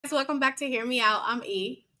guys, welcome back to Hear Me Out. I'm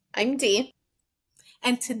E. I'm D.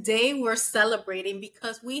 And today we're celebrating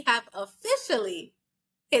because we have officially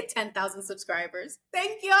hit 10,000 subscribers.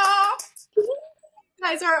 Thank y'all. You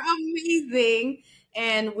guys are amazing.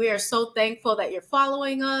 And we are so thankful that you're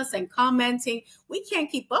following us and commenting. We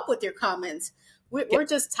can't keep up with your comments. We're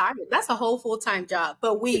just tired. That's a whole full-time job,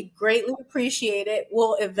 but we greatly appreciate it.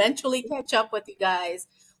 We'll eventually catch up with you guys.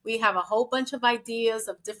 We have a whole bunch of ideas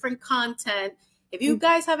of different content. If you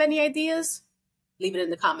guys have any ideas, leave it in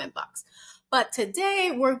the comment box. But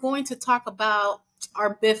today we're going to talk about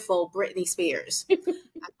our biffle, Britney Spears. I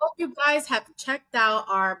hope you guys have checked out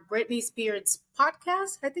our Britney Spears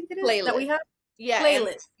podcast, I think it is, Playlist. that we have. Yeah.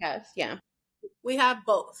 Playlist. Yes, yeah. We have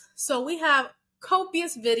both. So we have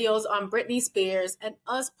copious videos on Britney Spears and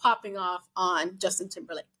us popping off on Justin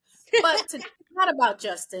Timberlake. But today it's not about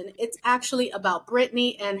Justin. It's actually about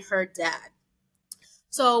Britney and her dad.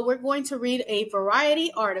 So we're going to read a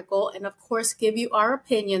Variety article and, of course, give you our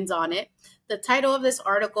opinions on it. The title of this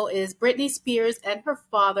article is Britney Spears and her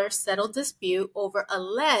father settle dispute over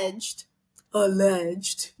alleged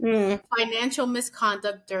financial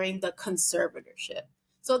misconduct during the conservatorship.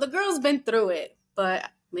 So the girl's been through it, but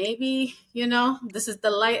maybe, this is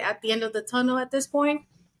the light at the end of the tunnel at this point.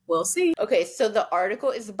 We'll see. Okay, so the article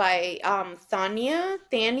is by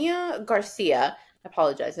Thania Garcia. I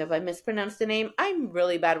apologize if I mispronounced the name. I'm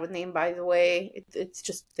really bad with name, by the way. It's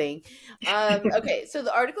just a thing. Okay, so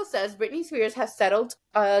the article says Britney Spears has settled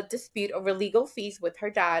a dispute over legal fees with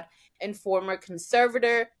her dad and former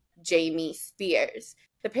conservator, Jamie Spears.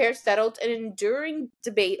 The pair settled an enduring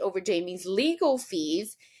debate over Jamie's legal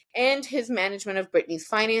fees and his management of Britney's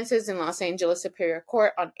finances in Los Angeles Superior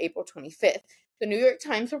Court on April 25th. The New York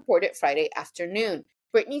Times reported Friday afternoon.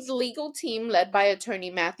 Britney's legal team, led by attorney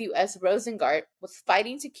Matthew S. Rosengart, was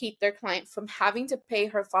fighting to keep their client from having to pay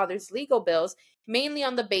her father's legal bills, mainly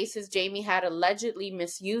on the basis Jamie had allegedly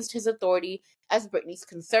misused his authority as Britney's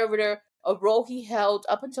conservator, a role he held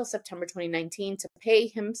up until September 2019 to pay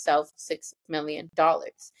himself $6 million.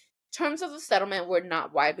 Terms of the settlement were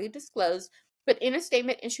not widely disclosed, but in a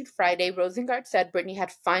statement issued Friday, Rosengart said Britney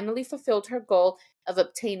had finally fulfilled her goal of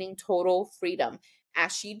obtaining total freedom.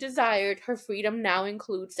 As she desired, her freedom now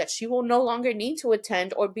includes that she will no longer need to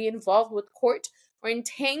attend or be involved with court or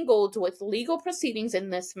entangled with legal proceedings in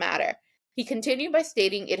this matter. He continued by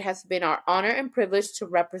stating, "It has been our honor and privilege to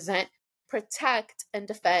represent, protect, and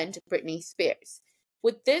defend Britney Spears."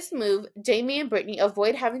 With this move, Jamie and Britney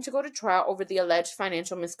avoid having to go to trial over the alleged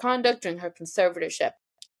financial misconduct during her conservatorship.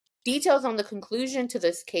 Details on the conclusion to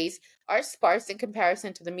this case are sparse in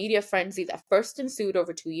comparison to the media frenzy that first ensued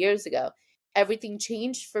over 2 years ago. Everything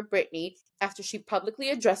changed for Britney after she publicly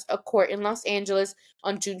addressed a court in Los Angeles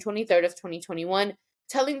on June 23rd of 2021,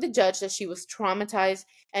 telling the judge that she was traumatized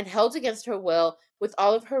and held against her will, with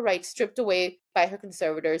all of her rights stripped away by her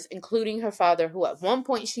conservators, including her father, who at one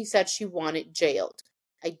point she said she wanted jailed.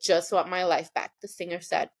 "I just want my life back," the singer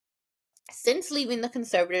said. Since leaving the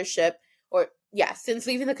conservatorship,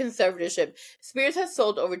 Spears has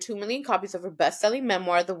sold over 2 million copies of her best-selling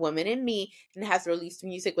memoir, The Woman in Me, and has released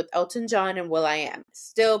music with Elton John and will.i.am.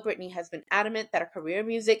 Still, Britney has been adamant that her career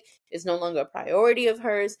music is no longer a priority of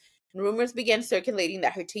hers, and rumors began circulating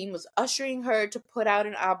that her team was ushering her to put out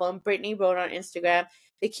an album. Britney wrote on Instagram,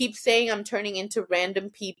 "They keep saying I'm turning into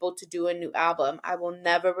random people to do a new album. I will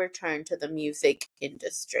never return to the music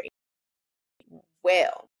industry."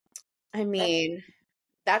 Well, I mean,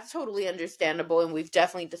 that's totally understandable, and we've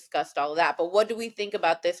definitely discussed all of that. But what do we think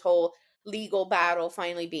about this whole legal battle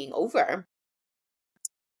finally being over?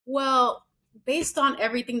 Well, based on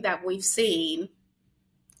everything that we've seen,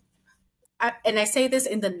 and I say this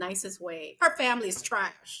in the nicest way, her family's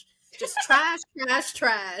trash. Just trash, trash,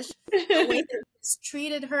 trash. The way they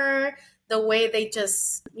mistreated her, the way they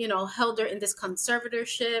just, held her in this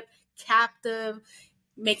conservatorship, captive,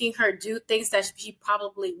 making her do things that she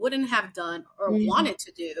probably wouldn't have done or wanted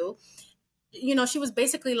to do. She was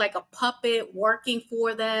basically like a puppet working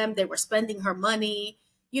for them. They were spending her money,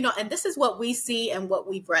 and this is what we see and what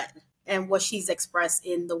we've read and what she's expressed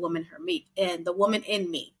in The Woman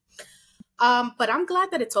in Me. But I'm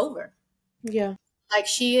glad that it's over. Yeah.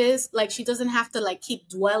 She doesn't have to keep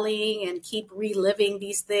dwelling and keep reliving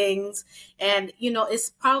these things. And, it's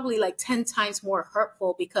probably 10 times more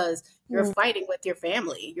hurtful because you're fighting with your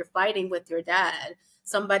family. You're fighting with your dad,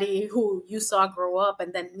 somebody who you saw grow up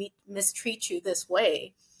and then mistreat you this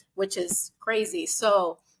way, which is crazy.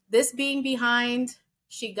 So this being behind,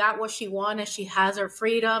 she got what she wanted. She has her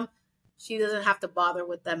freedom. She doesn't have to bother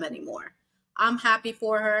with them anymore. I'm happy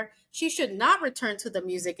for her. She should not return to the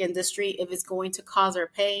music industry if it's going to cause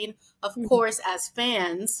her pain. Of course, as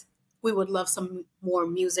fans, we would love some more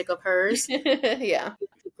music of hers. Yeah.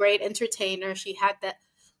 Great entertainer. She had that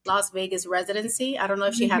Las Vegas residency. I don't know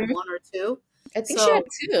if she had Hmm. one or two. I think she had So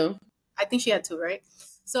two. I think she had two, right?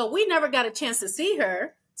 So we never got a chance to see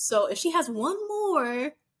her. So if she has one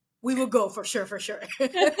more, we will go for sure, for sure.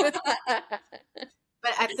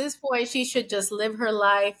 But at this point, she should just live her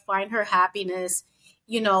life, find her happiness.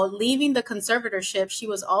 You know, leaving the conservatorship, she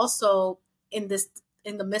was also in this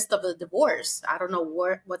in the midst of a divorce. I don't know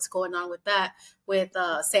what's going on with that with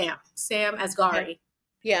Sam Yeah. Asghari.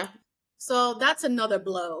 Yeah. So that's another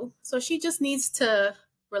blow. So she just needs to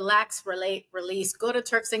relax, relate, release, go to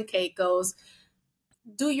Turks and Caicos,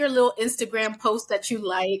 do your little Instagram post that you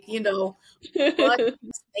like, you know, butt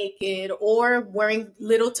naked or wearing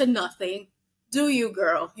little to nothing. Do you,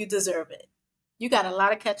 girl? You deserve it. You got a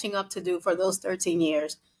lot of catching up to do for those 13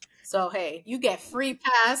 years. So, hey, you get free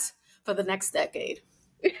pass for the next decade.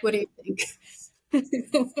 What do you think?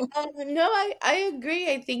 No, I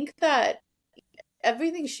agree. I think that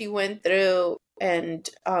everything she went through and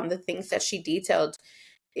the things that she detailed,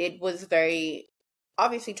 it was very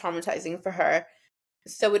obviously traumatizing for her.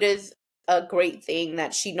 So it is a great thing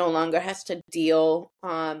that she no longer has to deal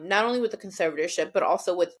not only with the conservatorship but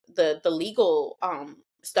also with the legal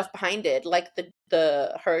stuff behind it. Like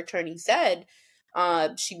the her attorney said,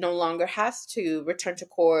 she no longer has to return to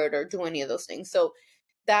court or do any of those things. So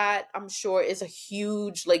that I'm sure is a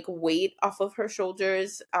huge like weight off of her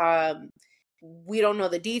shoulders. We don't know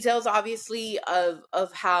the details obviously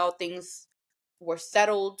of how things were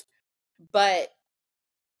settled, but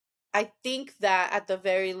I think that at the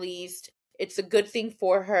very least, it's a good thing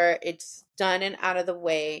for her. It's done and out of the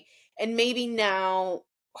way. And maybe now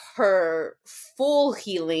her full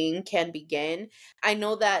healing can begin. I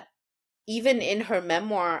know that even in her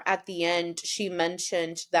memoir at the end, she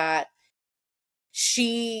mentioned that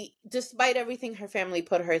she, despite everything her family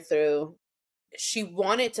put her through, she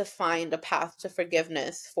wanted to find a path to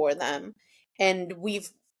forgiveness for them. And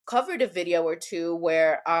we've covered a video or two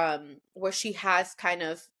where she has kind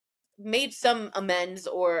of made some amends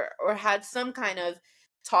or had some kind of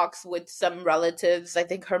talks with some relatives. I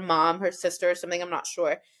think her mom, her sister or something, I'm not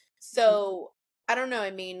sure. So I don't know.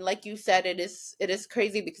 I mean, like you said, it is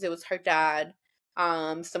crazy because it was her dad,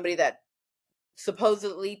 somebody that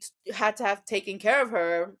supposedly had to have taken care of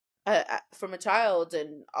her from a child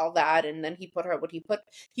and all that, and then he put her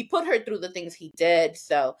he put her through the things he did.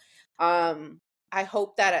 So I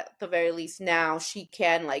hope that at the very least now she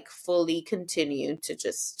can like fully continue to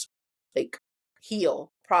just like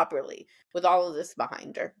heal properly with all of this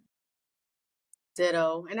behind her.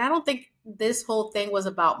 Ditto. And I don't think this whole thing was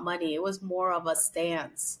about money. It was more of a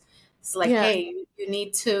stance. It's like, Yeah. hey, you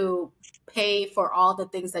need to pay for all the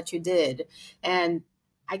things that you did. And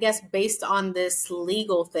I guess based on this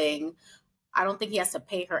legal thing, I don't think he has to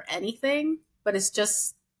pay her anything, but it's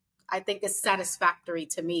just, I think it's satisfactory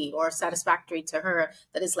to me or satisfactory to her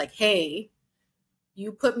that it's like, hey,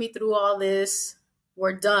 you put me through all this.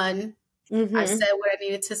 We're done. I Mm-hmm. said what I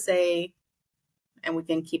needed to say, and we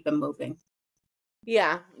can keep it moving.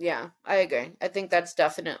 Yeah, I agree. I think that's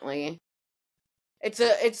definitely it's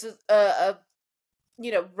a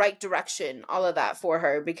right direction, all of that for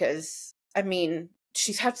her, because I mean,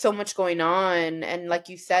 she's had so much going on, and like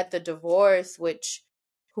you said, the divorce, which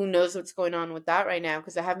who knows what's going on with that right now,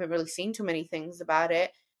 because I haven't really seen too many things about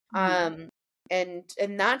it. Mhm. um and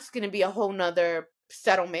that's going to be a whole nother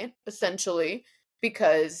settlement essentially,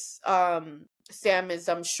 because Sam is,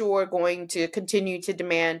 I'm sure, going to continue to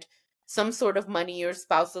demand some sort of money or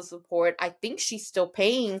spousal support. I think she's still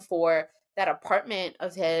paying for that apartment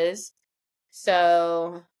of his.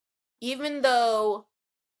 So even though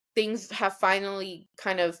things have finally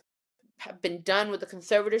kind of have been done with the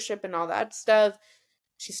conservatorship and all that stuff,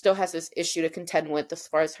 she still has this issue to contend with as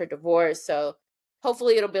far as her divorce. So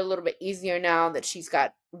hopefully it'll be a little bit easier now that she's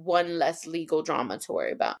got one less legal drama to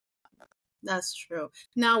worry about. That's true.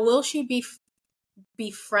 Now, will she be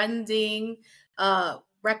befriending,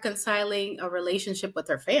 reconciling a relationship with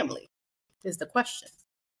her family? Is the question.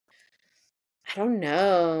 I don't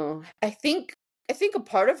know. I think a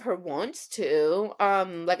part of her wants to.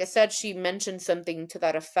 Like I said, she mentioned something to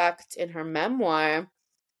that effect in her memoir.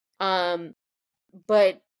 Um,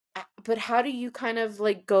 but but how do you kind of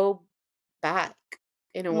like go back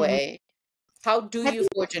in a Mhm. way? How do I you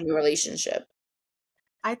think forge a new relationship?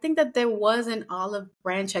 I think that there was an olive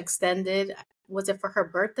branch extended. Was it for her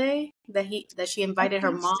birthday that she I invited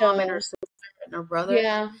her think mom and her so. sister and her brother?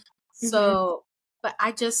 Yeah. Mhm. So, but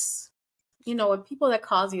I just, with people that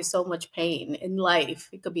cause you so much pain in life,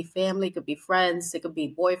 it could be family, it could be friends, it could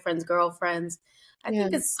be boyfriends, girlfriends. I Yeah.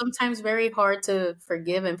 think it's sometimes very hard to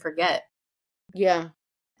forgive and forget. Yeah.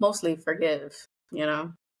 mostly forgive, you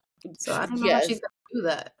know? So I don't know how Yes. she's going to do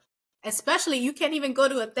that. Especially, you can't even go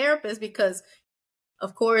to a therapist because,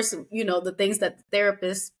 of course, you know, the things that the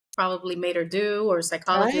therapist probably made her do or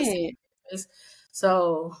psychologist. Right.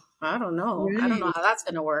 So I don't know. I don't know Right. how that's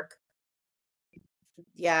going to work.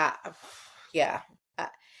 Yeah. Yeah. I,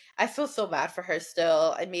 I feel so bad for her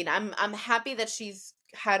still. I mean, I'm happy that she's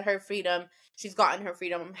had her freedom. She's gotten her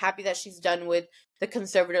freedom. I'm happy that she's done with the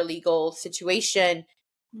conservator legal situation.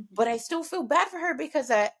 But I still feel bad for her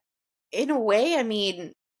because in a way, I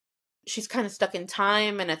mean, she's kind of stuck in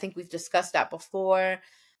time, and I think we've discussed that before.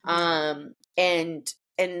 And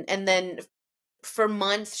then for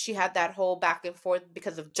months she had that whole back and forth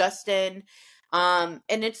because of Justin. And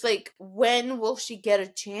it's like, when will she get a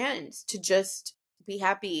chance to just be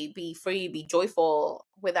happy, be free, be joyful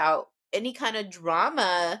without any kind of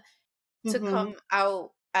drama to Mm-hmm. come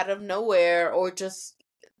out of nowhere, or just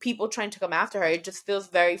people trying to come after her? It just feels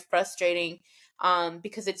very frustrating,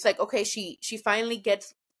 because it's like, okay, she finally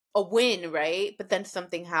gets a win, right? But then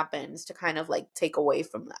something happens to kind of like take away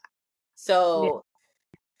from that. Yeah, So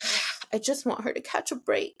I just want her to catch a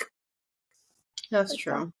break. that's That's all.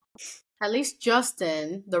 true. At least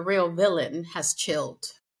Justin, the real villain, has chilled.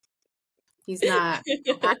 He's not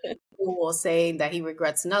acting cool saying that he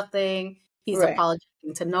regrets nothing. He's Right,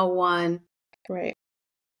 apologizing to no one. right.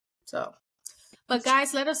 So, but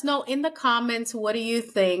guys, let us know in the comments, what do you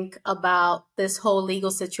think about this whole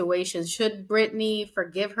legal situation? Should Britney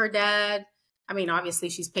forgive her dad? I mean, obviously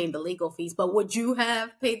she's paying the legal fees, but would you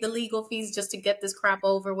have paid the legal fees just to get this crap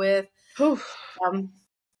over with? Whew. Um,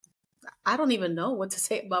 I don't even know what to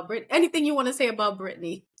say about Britney. Anything you want to say about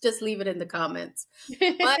Britney, just leave it in the comments.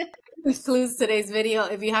 But that concludes today's video.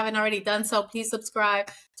 If you haven't already done so, please subscribe.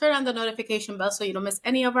 Turn on the notification bell so you don't miss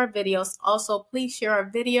any of our videos. Also, please share our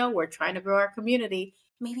video. We're trying to grow our community,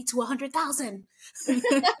 maybe to 100,000. So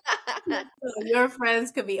your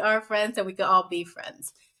friends could be our friends, and we could all be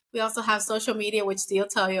friends. We also have social media, which Steele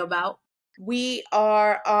tell you about. We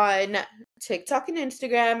are on TikTok and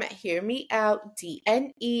Instagram. Hear me out,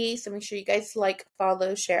 DNE. So make sure you guys like,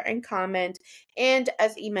 follow, share, and comment. And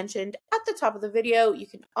as E mentioned at the top of the video, you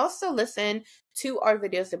can also listen to our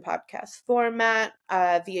videos in podcast format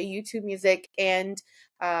via YouTube Music and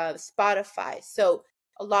Spotify. So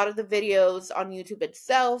a lot of the videos on YouTube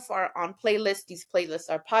itself are on playlists. These playlists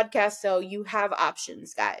are podcasts. So you have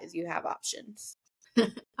options, guys. You have options.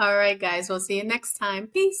 All right, guys. We'll see you next time.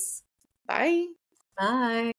 Peace. Bye. Bye.